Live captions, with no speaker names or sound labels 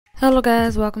Hello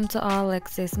guys, welcome to All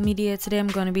Access Media. Today I'm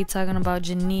going to be talking about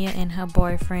Jania and her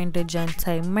boyfriend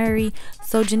Dejounte Murray.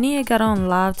 So Jania got on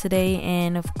live today,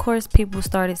 and of course people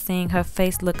started seeing her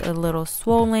face look a little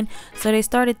swollen. So they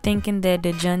started thinking that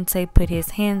Dejounte put his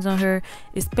hands on her,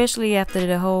 especially after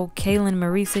the whole Kaylin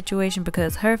Marie situation,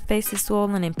 because her face is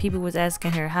swollen and people was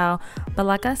asking her how. But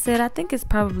like I said, I think it's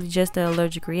probably just an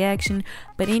allergic reaction.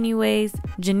 But anyways,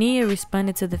 Jania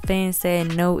responded to the fans saying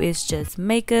no, it's just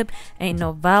makeup, ain't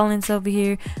no violence over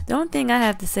here. The only thing I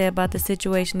have to say about the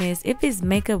situation is, if it's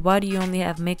makeup, why do you only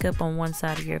have makeup on one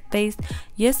side of your face?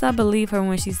 Yes, I believe her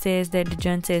when she says that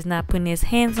Dejounte is not putting his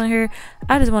hands on her.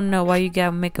 I just want to know why you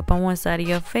got makeup on one side of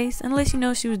your face, unless you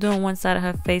know she was doing one side of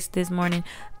her face this morning.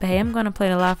 But hey, I'm gonna play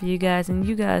it live for you guys, and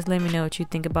you guys let me know what you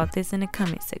think about this in the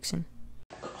comment section.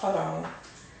 Hold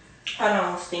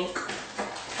on, stink. Oh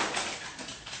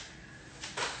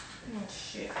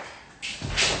shit.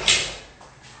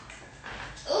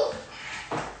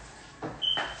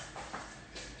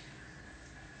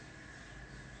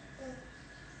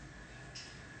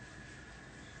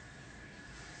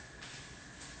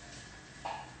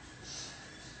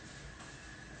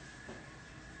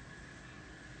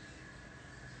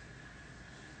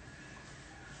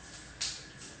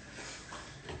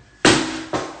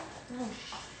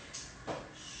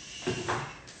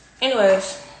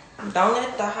 Anyways, don't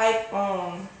let the hype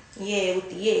with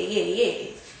the yeah.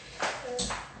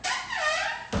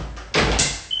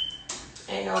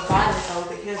 Ain't no violence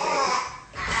over here, baby.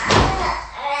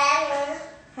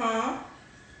 Huh?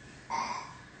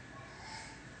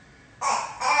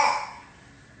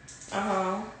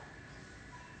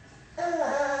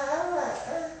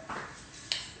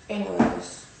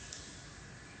 Anyways.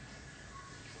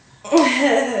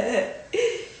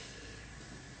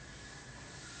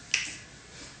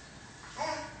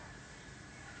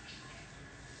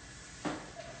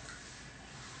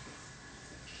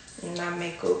 My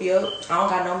makeup, yo. I don't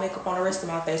got no makeup on the rest of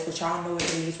my face, but y'all know what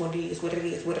it is,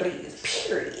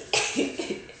 period.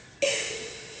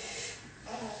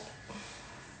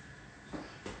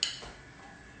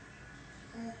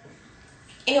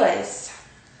 Anyways.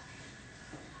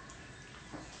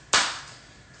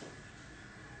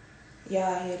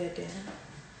 Y'all hear that then?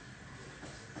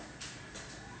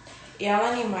 Y'all,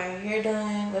 I need my hair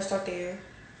done. Let's start there.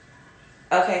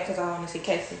 Okay, because I want to see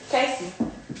Casey. Casey,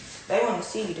 they want to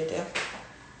see you today.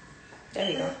 There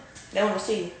you go. They want to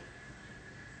see you.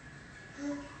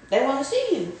 They want to see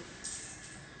you.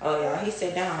 Oh, y'all, he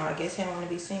sat down. I guess he don't want to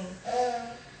be seen.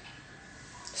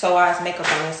 So why is makeup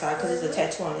on this side? Because there's a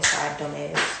tattoo on this side,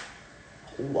 dumbass.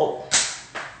 Whoa.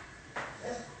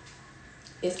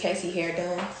 Is Casey hair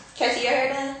done? Casey, your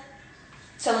hair done?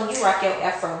 Tell him you rock your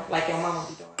afro like your mama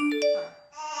be doing.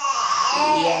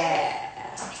 Yeah.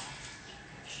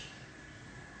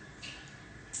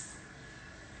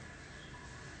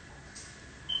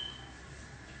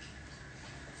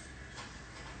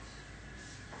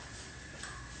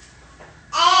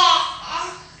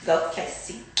 Go,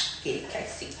 Casey. Get it,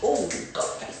 Casey. Ooh, go,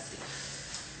 Casey.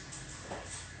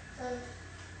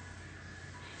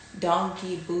 Don't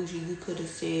get bougie. You could have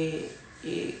said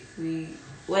it.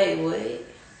 Wait, what?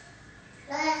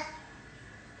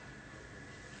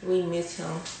 We miss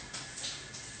him.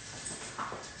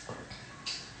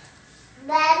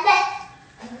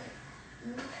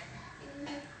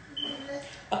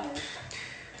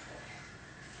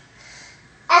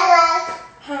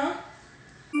 Huh?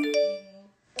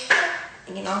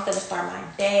 You know, I'm finna start my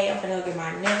day. I'm finna go get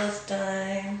my nails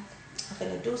done. I'm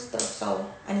finna do stuff, so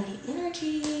I need the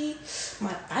energy,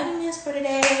 my vitamins for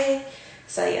today.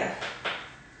 So yeah.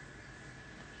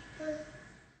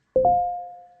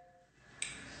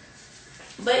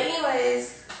 But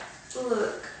anyways,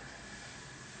 look.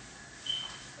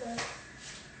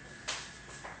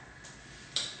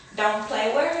 Don't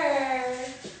play with her.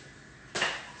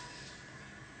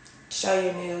 Show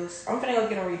your nails. I'm finna go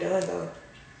get them redone though.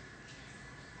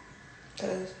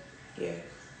 Cause yeah,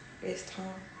 it's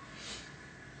time.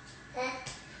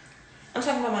 I'm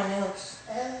talking about my nails.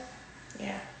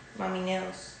 Yeah, mommy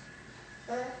nails.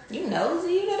 You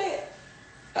nosy, you know that?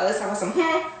 Oh, let's talk about some What you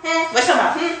talking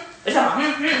about? What you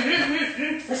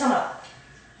talking about?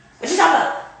 What you talking about? What you talking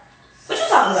about? What you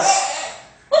talking about?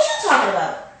 What you talking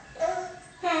about?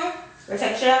 We're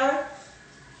taking a shower?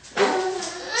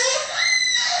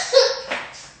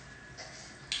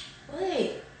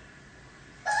 Wait.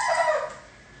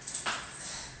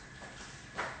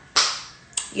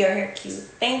 Your hair cute.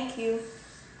 Thank you.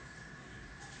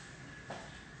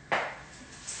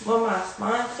 What my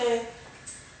sponsor?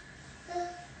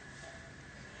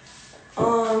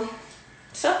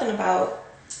 Something about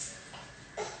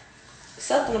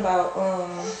something about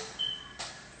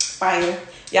fire.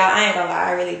 Y'all, I ain't gonna lie,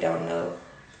 I really don't know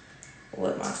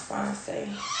what my spine say.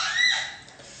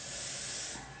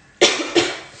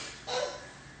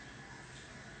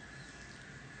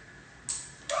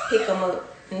 Pick them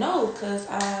up. No, cause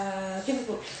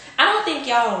people. I don't think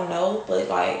y'all know, but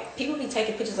like people be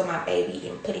taking pictures of my baby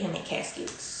and putting him in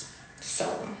caskets.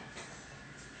 So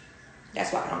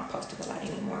that's why I don't post it a lot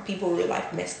anymore. People really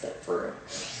like messed up for real.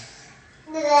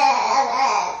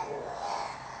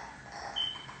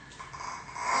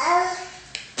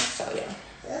 So yeah.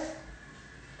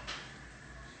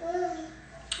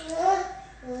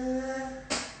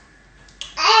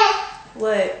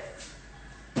 What?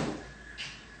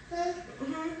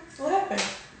 What happened?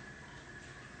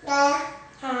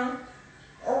 Huh?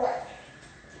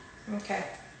 Okay.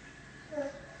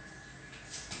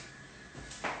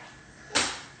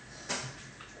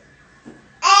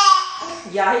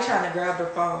 Y'all, he trying to grab the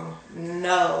phone.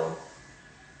 No.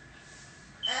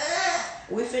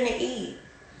 We finna eat.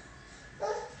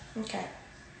 Okay.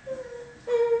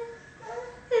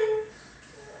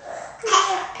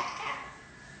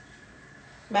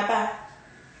 Bye-bye.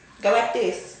 Go like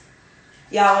this.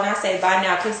 Y'all, when I say bye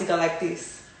now, Casey go like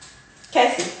this.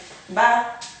 Casey, bye.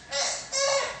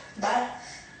 Bye.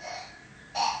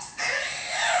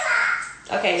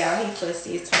 Okay, y'all, he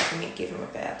pussy. It's time for me to give him a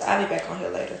bath. I'll be back on here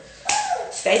later.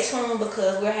 Stay tuned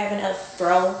because we're having a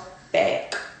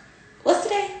throwback. What's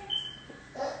today?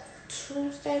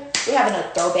 Tuesday? We're having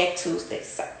a throwback Tuesday,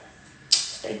 so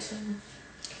stay tuned.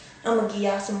 I'm gonna give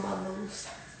y'all some of my moves.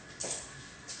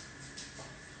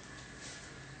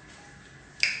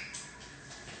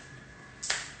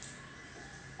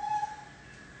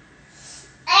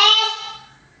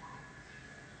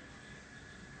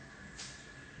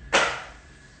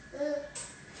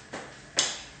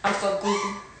 I'm so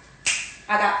goofy.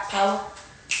 I got power.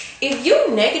 If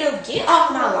you negative, get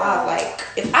off my live. Like,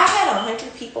 if I had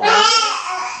 100 people on here,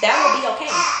 that would be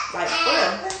okay. Like, for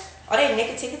real. Are they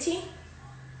negativity?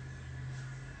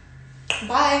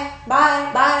 Bye,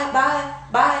 bye, bye, bye,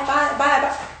 bye, bye, bye,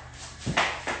 bye.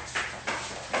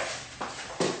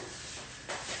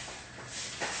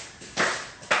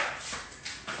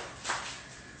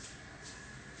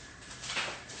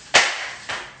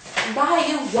 Bye,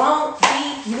 you won't be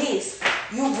missed.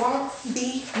 You won't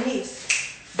be missed.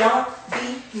 Don't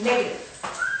be negative.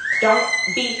 Don't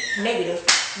be negative.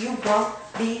 You won't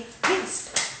be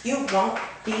missed. You won't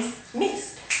be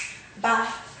missed. Bye,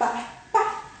 bye,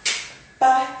 bye.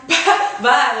 Bye, bye,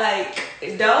 bye.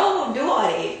 Like, don't do all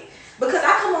that. Because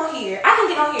I come on here, I can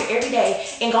get on here every day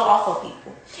and go off on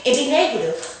people and be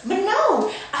negative. But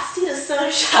no, I see the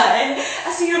sunshine.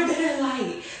 I see your better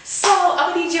light. So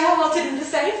I'm gonna need y'all to do the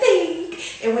same thing.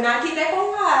 And when I get back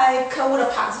on live, come with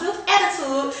a positive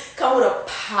attitude, come with a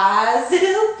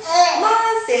positive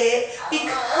mindset,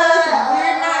 because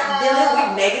we're not dealing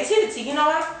with negativity. You know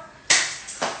what?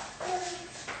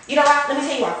 You know what? Let me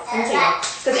tell you why.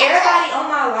 Because everybody on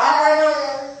my live right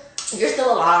now, you're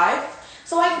still alive.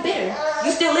 So why you bitter?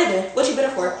 You still living. What you bitter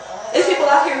for? There's people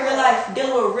out here in real life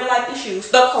dealing with real life issues.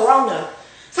 The corona.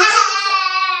 So why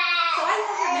you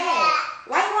on here mad?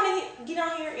 Why you want to get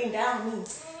on here and down me?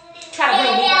 Try to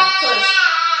bring me down. Because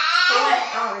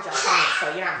I don't read y'all comments, so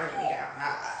you're not bringing me down.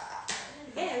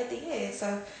 Yeah, with the head.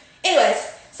 So anyways,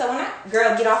 so when I,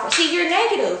 girl, get off. See, you're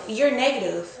negative. You're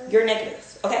negative. You're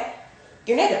negative. Okay?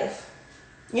 You're negative.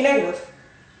 You're negative.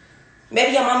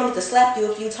 Maybe your mama need to slap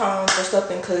you a few times or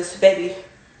something, because, baby,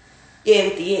 yeah,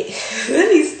 with the it. Let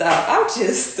me stop. I'm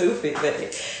just stupid,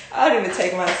 baby. I don't even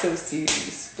take myself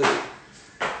serious, but.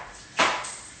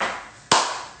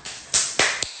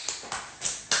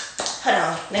 Hold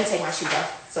on. Let me take my shoes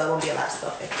off so it won't be a lot of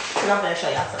stuff in. Because I'm going to show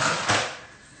y'all something.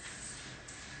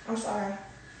 I'm sorry.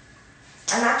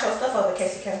 I knocked your stuff over,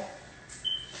 Casey K.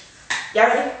 Y'all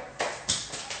ready?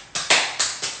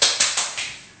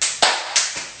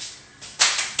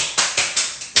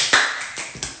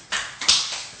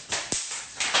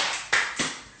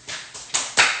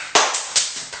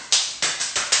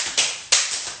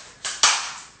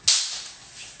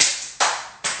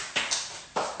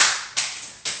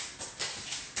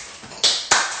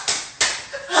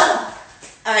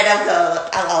 Alright, I'm cold.